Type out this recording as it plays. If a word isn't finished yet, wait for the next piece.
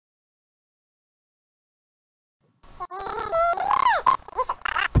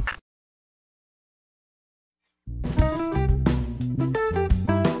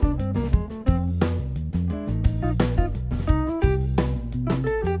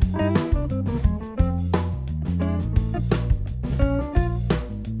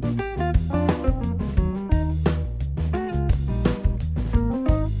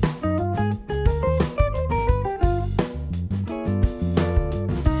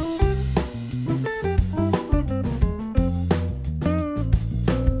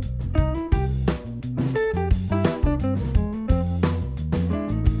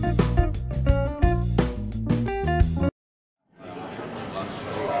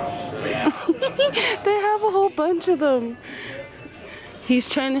They have a whole bunch of them. He's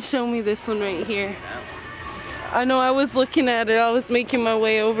trying to show me this one right here. I know, I was looking at it. I was making my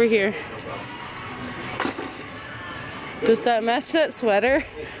way over here. Does that match that sweater?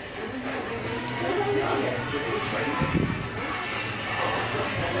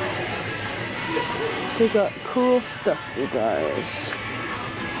 They got cool stuff, you guys.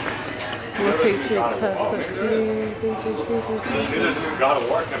 We'll take your cups up here. There's some God of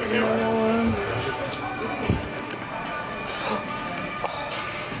War coming here.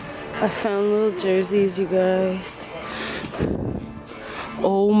 I found little jerseys, you guys.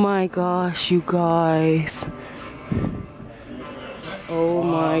 Oh my gosh, you guys. Oh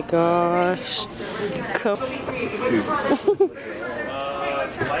my gosh. Come.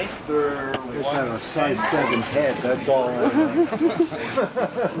 Just have a size 7 head, that's all I know.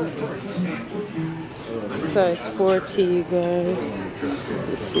 Size 40, you guys.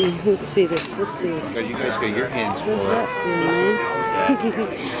 Let's see this. You guys got your hands full. What's that for, man?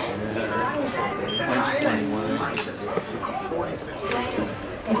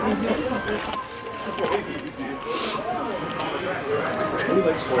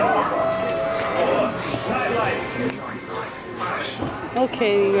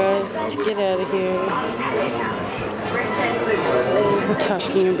 Okay, you guys, let's get out of here. We're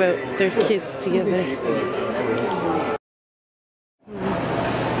talking about their kids together.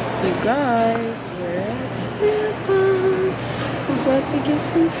 You guys, we're at Cinnabon. We're about to get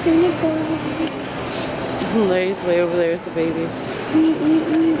some Cinnabons. Larry's way over there with the babies.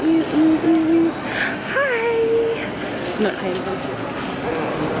 Hi! She's not paying attention.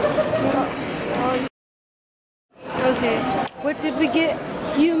 Okay. What did we get?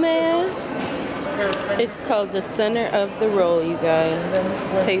 You mask? It's called the center of the roll, you guys.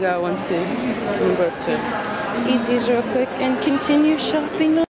 Take out one too. I'm about to eat these real quick and continue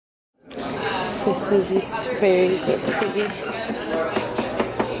shopping. So these fairies are pretty.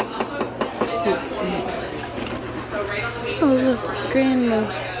 Let's see. Oh look, grandma.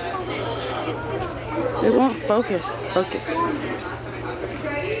 It won't focus. Focus.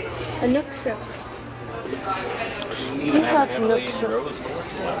 A Nooksuk. We have Nooksuk.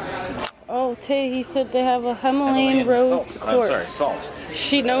 Oh, Tay, he said they have a Himalayan rose quartz. I'm sorry, salt.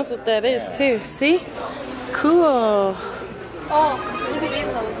 She knows what that is too. See? Cool. Oh, look at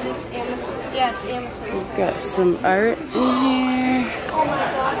these ones. This amethyst. Yeah, it's amethyst. We've got some art in here. Oh my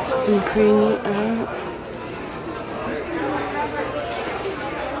gosh. Some pretty neat art.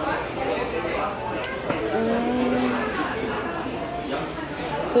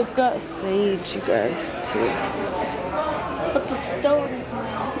 They've got sage, you guys, too. But the stone.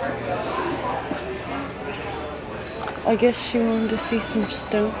 I guess she wanted to see some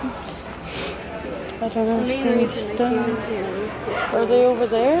stones. I don't know, some stones. Are they over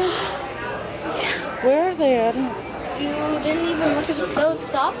there? Yeah. Where are they at? You didn't even look at the stone.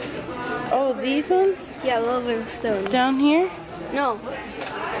 Stop. Oh, these ones? Yeah, little stones. Down here? No.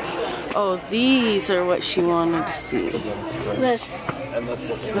 Oh, these are what she wanted to see. This.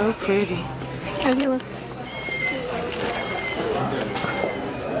 So pretty. Okay, look.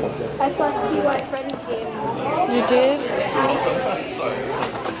 I saw PY Friends game. You did?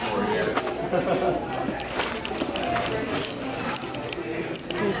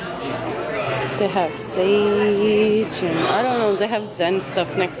 They have sage and I don't know, they have Zen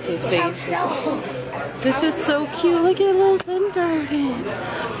stuff next to the sage. This is so cute. Look at a little Zen garden.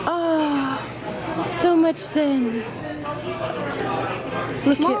 Oh, so much Zen.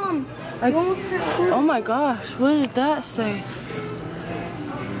 Look Mom, at oh my gosh, what did that say?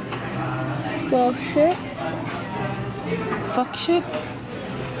 Well, shit. Fuck shit?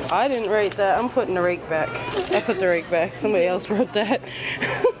 I didn't write that. I'm putting the rake back. I put the rake back. Somebody else wrote that.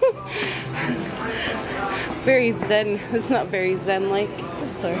 Very Zen. It's not very Zen-like.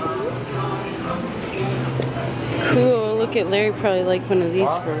 I'm sorry. Cool. Look at Larry. Probably like one of these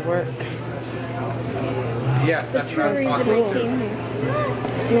for work. Yeah, that's Cool.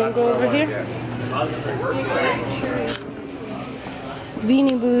 You want to go over here?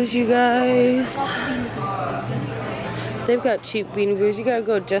 Beanie Boos, you guys. They've got cheap Beanie Boos. You gotta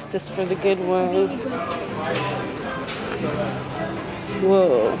go Justice for the good one.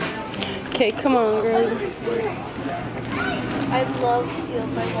 Whoa. Okay, come on, Greg. I love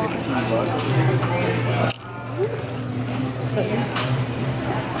seals. I want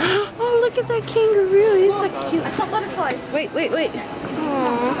Oh, look at that kangaroo. He's so cute. I saw butterflies. Wait.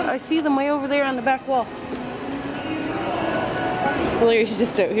 Aww. I see them way over there on the back wall. Larry's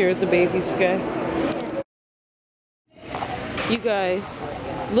just out here with the babies, you guys. You guys,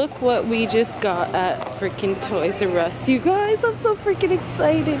 look what we just got at freaking Toys R Us. You guys, I'm so freaking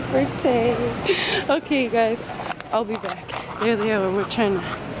excited for Tay. Okay, guys, I'll be back. There they are. We're trying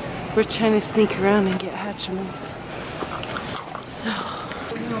to sneak around and get Hatchimals. So.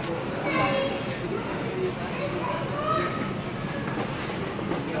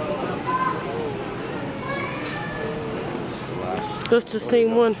 That's the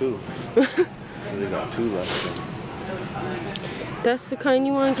same one. So they got 2 left. That's the kind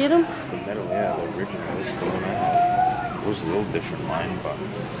you want to get them? The metal, yeah, the original. This is the one I had. It was a little different mine, but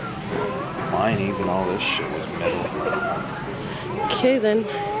mine, even all this shit was metal. Okay then.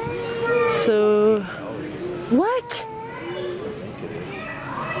 So, what? I think it is.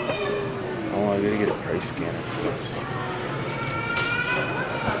 Oh, I gotta get a price scanner first.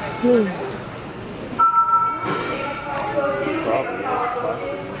 Probably is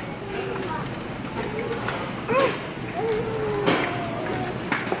plastic.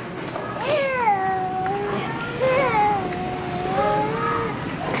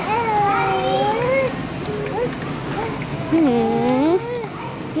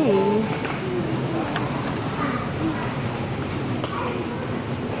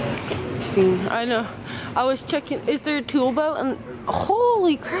 I know. I was checking. Is there a tool belt? And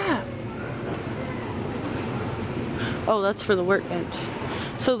holy crap! Oh, that's for the workbench.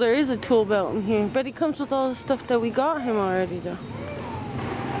 So there is a tool belt in here, but it comes with all the stuff that we got him already, though.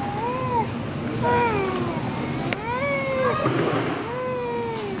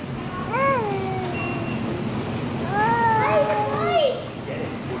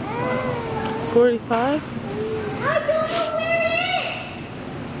 $45?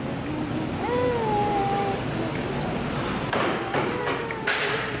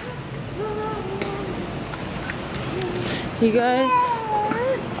 You guys,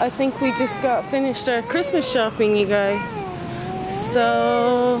 I think we just got finished our Christmas shopping, you guys.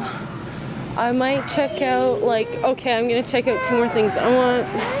 So I might check out, like, okay, I'm gonna check out 2 more things. I want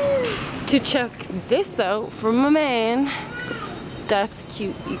to check this out for my man. That's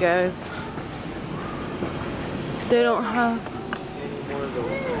cute, you guys. They don't have.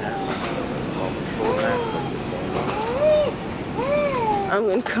 I'm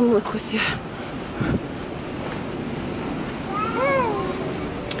gonna come look with you.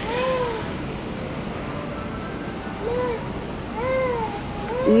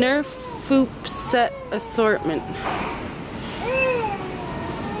 Nerf Foop set assortment.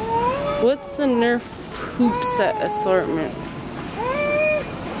 What's the Nerf Foop set assortment?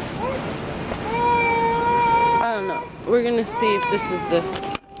 I don't know. We're gonna see if this is the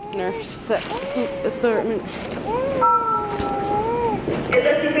Nerf set Foop assortment.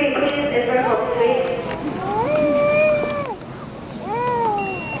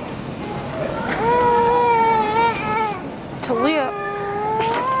 Talia.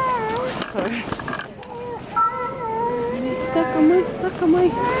 Sorry. Stuck on my.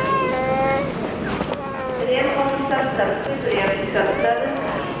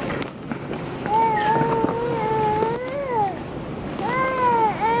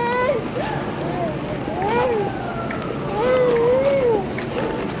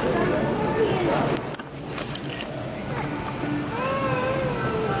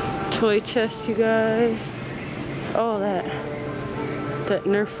 Toy chest, you guys. Oh, that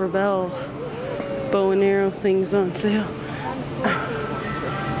Nerf Rebel bow and arrow thing's on sale.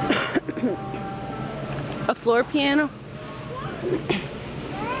 A floor piano.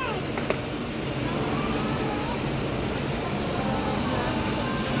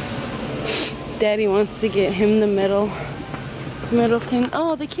 Daddy wants to get him the metal thing.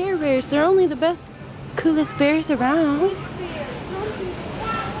 Oh, the Care Bears. They're only the best, coolest bears around.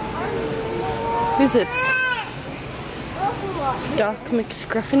 Who's this? Doc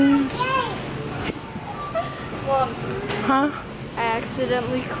McScruffins? Huh? I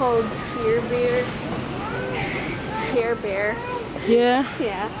accidentally called Cheer Bear. Yeah?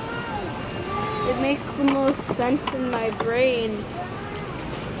 Yeah. It makes the most sense in my brain.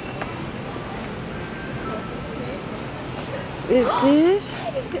 It did?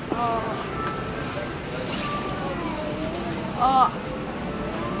 Oh.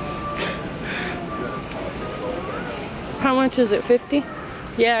 How much is it? 50?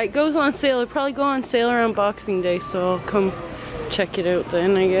 Yeah, it goes on sale. It'll probably go on sale around Boxing Day, so I'll come check it out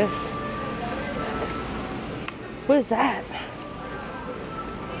then, I guess. What is that?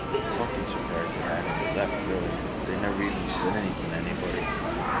 Fucking surprised they had any left, really. They never even said anything to anybody.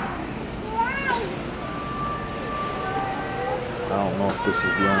 I don't know if this is the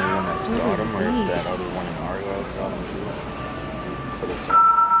only one that's got them, or if that other one in Argyle's got them too. But it's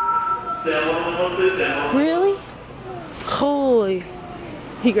Really? Holy.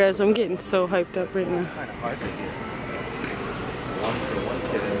 You guys, I'm getting so hyped up right now. kind of hard to get. One for one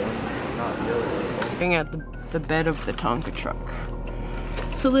kid and one not the other. Looking at the bed of the Tonka truck.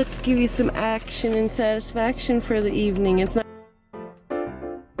 So let's give you some action and satisfaction for the evening. It's not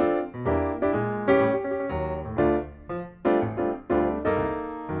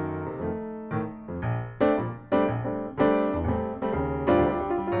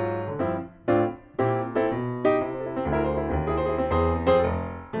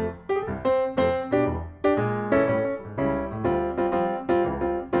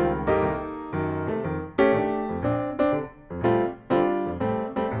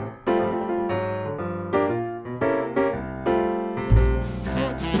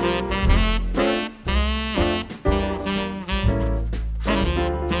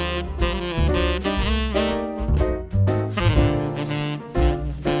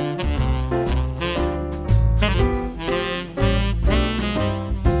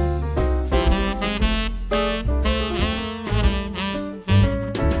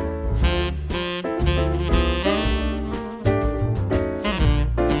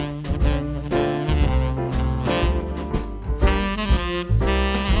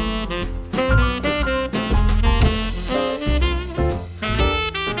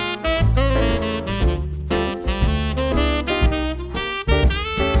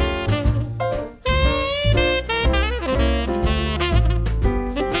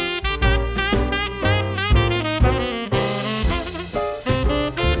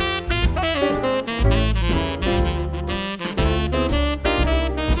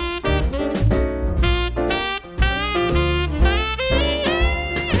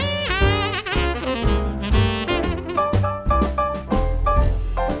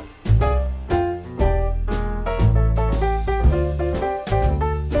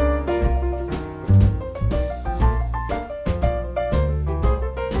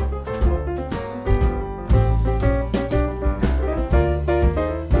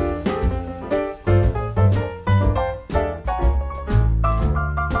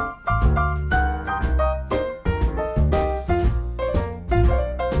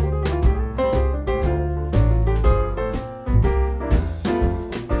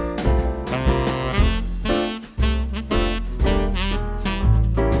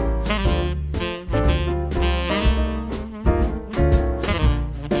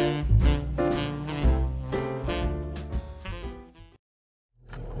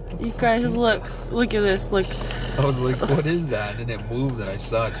You guys, look at this, look. I was like, what is that? And it moved and I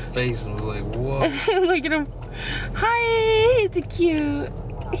saw its face and was like, whoa. Look at him. Hi, he's cute.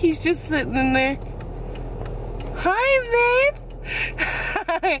 He's just sitting in there. Hi,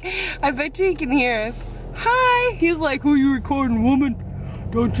 babe. I bet you he can hear us. Hi. He's like, who you recording, woman?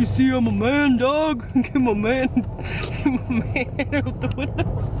 Don't you see I'm a man, dog? Get my man. Get my man out the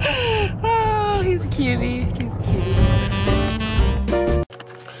window. Oh, he's a cutie. He's a cutie.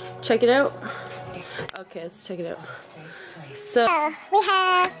 Check it out. Okay, let's check it out. So we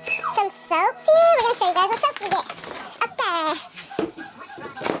have some soaps here. We're gonna show you guys what soaps we get. Okay.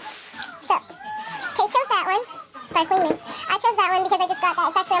 So, Kate chose that one, Sparkling Mint. I chose that one because I just got that.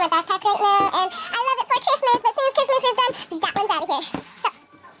 It's actually on my backpack right now, and I love it for Christmas. But as soon as Christmas is done, that one's out of here. So,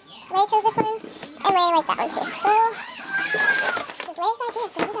 Ray chose this one, and Ray liked that one too. So, this is Ray's idea,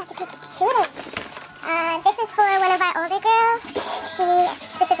 so we have to pick two of them. This is for one of our older girls. She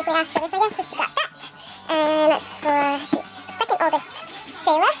specifically asked for this, I guess, so she got that. And it's for the second oldest,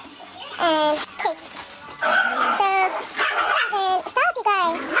 Shayla and Kate. So, then stop, you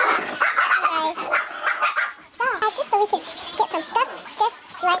guys. Stop. Just so we can get some stuff just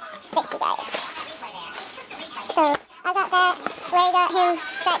like this, you guys. So, I got that. Larry got him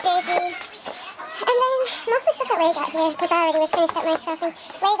that jersey. And then, most of the stuff that Larry got here, because I already was finished up my shopping.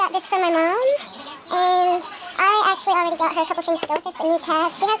 Larry got this for my mom. And I actually already got her a couple things to go with this, a new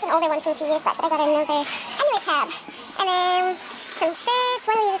tab. She has an older one from a few years back, but I got her a newer tab. And then some shirts,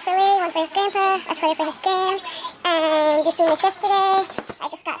 one of these is for Larry, one for his grandpa, a sweater for his gram. And you seen this yesterday,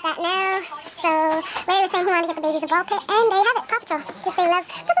 I just got that now. So Larry was saying he wanted to get the babies a ball pit, and there you have it, Paw Patrol, because they love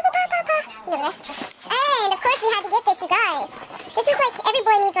Paw Paw Paw Paw Paw. You know the rest. And And of course we had to get this, you guys. This is like, every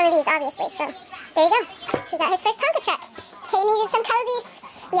boy needs one of these, obviously. So, there you go. He got his first Tonka truck. Kay needed some cozies.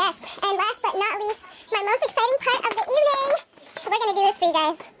 Yes. And last but not least, my most exciting part of the evening. We're going to do this for you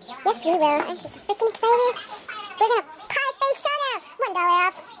guys. Yes, we will. Aren't you so freaking excited? We're going to pie face showdown. $1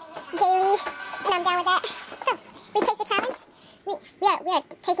 off. Daily. And I'm down with that. So, we take the challenge. We are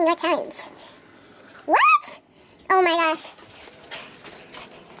taking our challenge. What? Oh my gosh.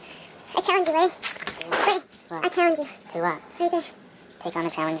 I challenge you, Ray. Ray, I challenge you. To what? Right there. Take on the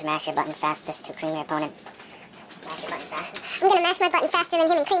challenge, mash your button fastest to cream your opponent. Mash your button fast. I'm gonna mash my button faster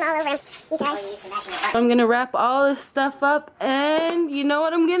than him and cream all over him. You guys. I'm gonna wrap all this stuff up, and you know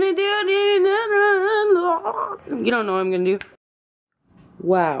what I'm gonna do? You don't know what I'm gonna do.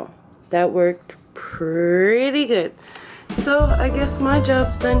 Wow, that worked pretty good. So I guess my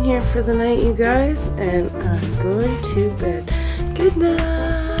job's done here for the night, you guys, and I'm going to bed. Good night.